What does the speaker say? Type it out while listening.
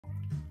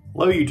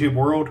Hello YouTube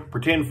world,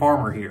 Pretend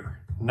Farmer here.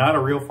 Not a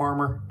real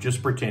farmer,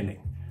 just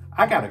pretending.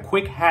 I got a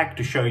quick hack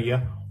to show you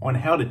on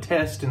how to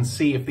test and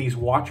see if these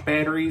watch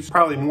batteries,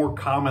 probably more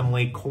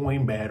commonly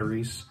coin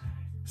batteries,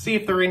 see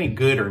if they're any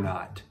good or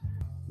not.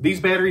 These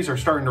batteries are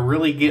starting to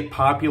really get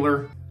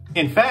popular.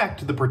 In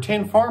fact, the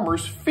Pretend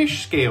Farmer's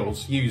fish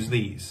scales use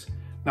these.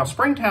 Now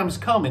springtime's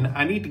coming,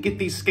 I need to get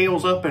these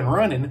scales up and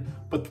running,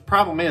 but the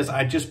problem is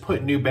I just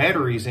put new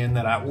batteries in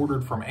that I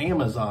ordered from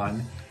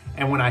Amazon,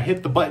 and when I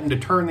hit the button to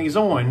turn these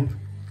on,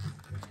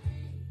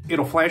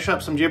 it'll flash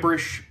up some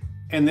gibberish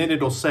and then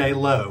it'll say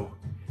low,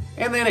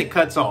 and then it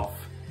cuts off.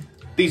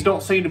 These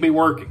don't seem to be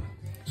working.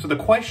 So the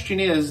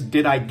question is,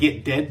 did I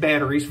get dead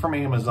batteries from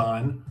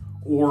Amazon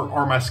or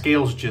are my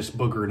scales just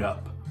boogered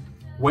up?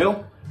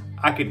 Well,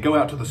 I could go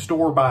out to the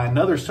store, buy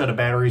another set of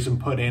batteries and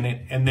put in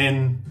it, and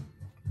then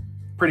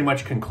pretty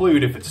much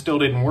conclude if it still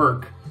didn't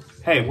work,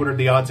 hey, what are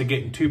the odds of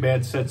getting two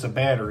bad sets of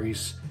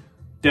batteries?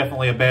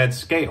 Definitely a bad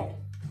scale.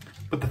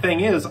 But the thing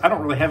is, I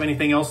don't really have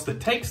anything else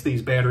that takes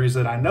these batteries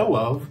that I know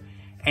of,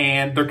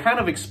 and they're kind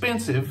of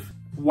expensive.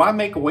 Why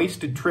make a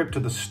wasted trip to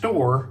the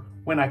store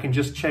when I can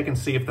just check and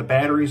see if the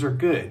batteries are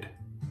good?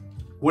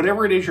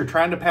 Whatever it is you're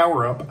trying to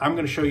power up, I'm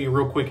going to show you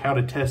real quick how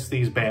to test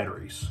these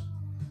batteries.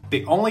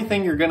 The only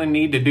thing you're going to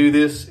need to do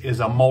this is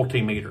a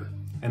multimeter.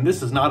 And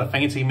this is not a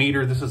fancy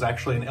meter. This is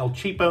actually an El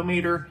Cheapo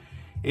meter.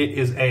 It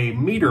is a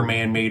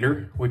Meterman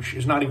meter, which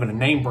is not even a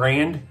name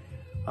brand.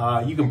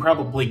 You can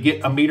probably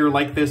get a meter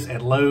like this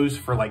at Lowe's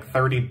for like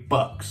 30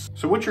 bucks.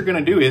 So what you're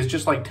gonna do is,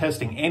 just like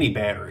testing any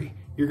battery,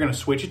 you're gonna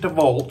switch it to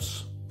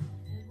volts,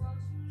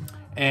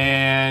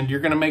 and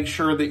you're gonna make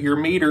sure that your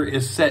meter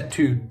is set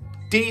to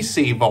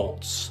DC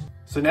volts.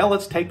 So now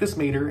let's take this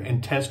meter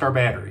and test our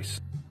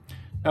batteries.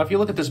 Now if you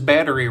look at this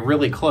battery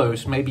really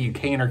close, maybe you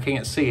can or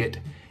can't see it,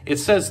 it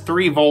says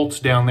 3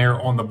 volts down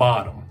there on the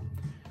bottom.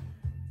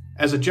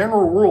 As a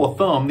general rule of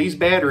thumb, these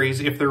batteries,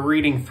 if they're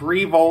reading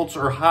 3 volts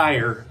or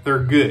higher, they're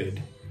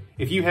good.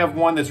 If you have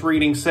one that's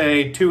reading,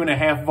 say,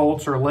 2.5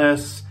 volts or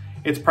less,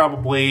 it's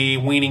probably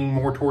leaning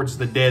more towards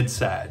the dead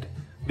side.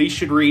 These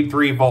should read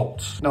 3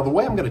 volts. Now, the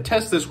way I'm going to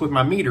test this with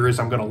my meter is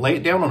I'm going to lay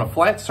it down on a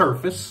flat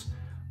surface.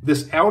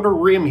 This outer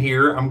rim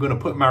here, I'm going to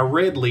put my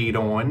red lead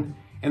on,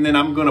 and then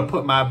I'm going to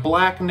put my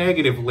black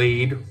negative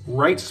lead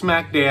right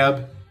smack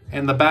dab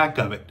in the back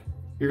of it.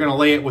 You're going to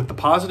lay it with the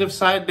positive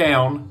side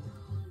down.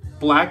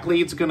 Black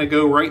lead's gonna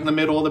go right in the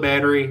middle of the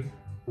battery.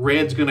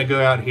 Red's gonna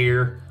go out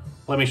here.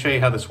 Let me show you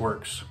how this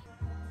works.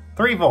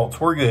 3 volts,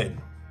 we're good.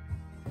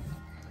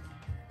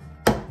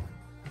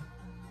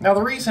 Now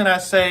the reason I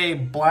say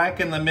black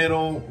in the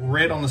middle,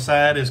 red on the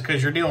side is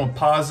because you're dealing with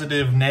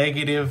positive,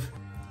 negative.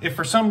 If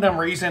for some dumb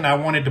reason I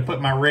wanted to put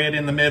my red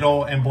in the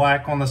middle and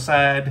black on the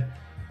side,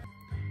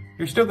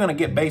 you're still gonna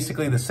get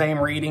basically the same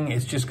reading.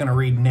 It's just gonna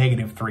read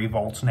negative 3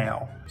 volts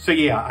now. So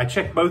yeah, I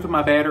checked both of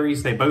my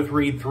batteries. They both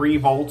read 3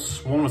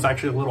 volts. One was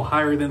actually a little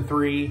higher than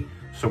 3.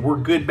 So we're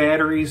good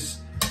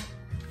batteries.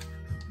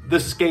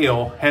 This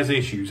scale has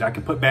issues. I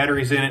could put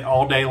batteries in it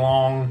all day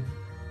long.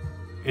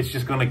 It's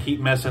just gonna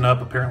keep messing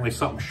up. Apparently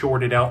something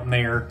shorted out in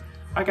there.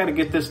 I gotta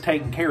get this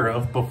taken care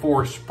of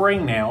before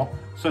spring now,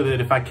 so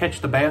that if I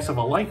catch the bass of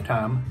a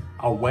lifetime,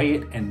 I'll weigh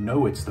it and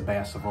know it's the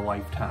bass of a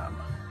lifetime.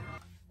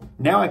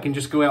 Now I can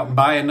just go out and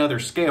buy another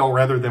scale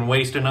rather than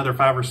waste another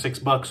 5 or 6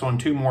 bucks on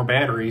 2 more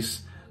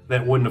batteries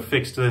that wouldn't have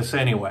fixed this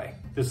anyway.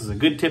 This is a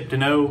good tip to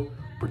know.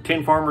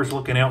 Pretend Farmer's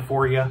looking out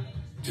for you.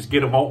 Just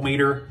get a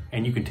voltmeter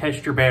and you can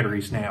test your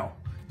batteries now.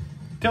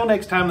 Till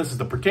next time, this is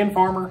the Pretend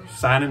Farmer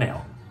signing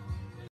out.